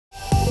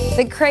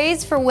The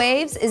craze for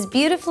waves is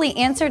beautifully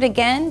answered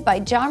again by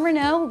JON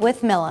RENAU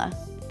with Mila.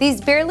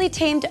 These barely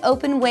tamed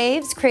open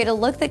waves create a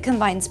look that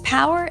combines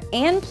power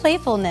and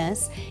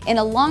playfulness in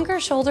a longer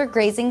shoulder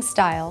grazing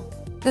style.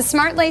 The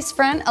smart lace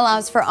front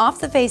allows for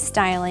off-the-face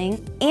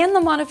styling, and the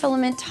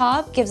monofilament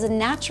top gives a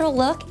natural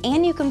look,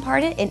 and you can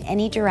part it in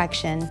any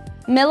direction.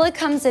 Mila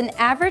comes in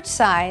average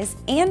size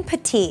and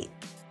petite.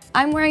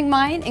 I'm wearing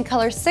mine in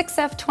color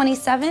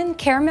 6F27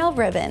 Caramel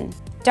Ribbon,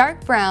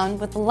 dark brown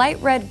with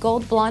light red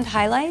gold blonde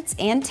highlights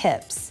and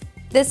tips.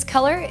 This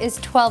color is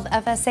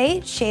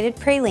 12FS8 shaded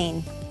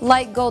praline.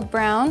 Light gold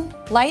brown,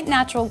 light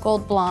natural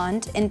gold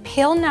blonde, and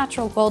pale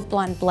natural gold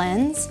blonde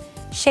blends,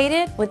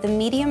 shaded with a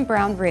medium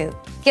brown root.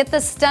 Get the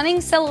stunning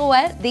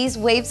silhouette these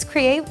waves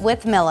create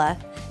with Mila.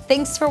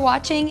 Thanks for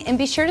watching, and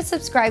be sure to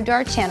subscribe to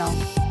our channel.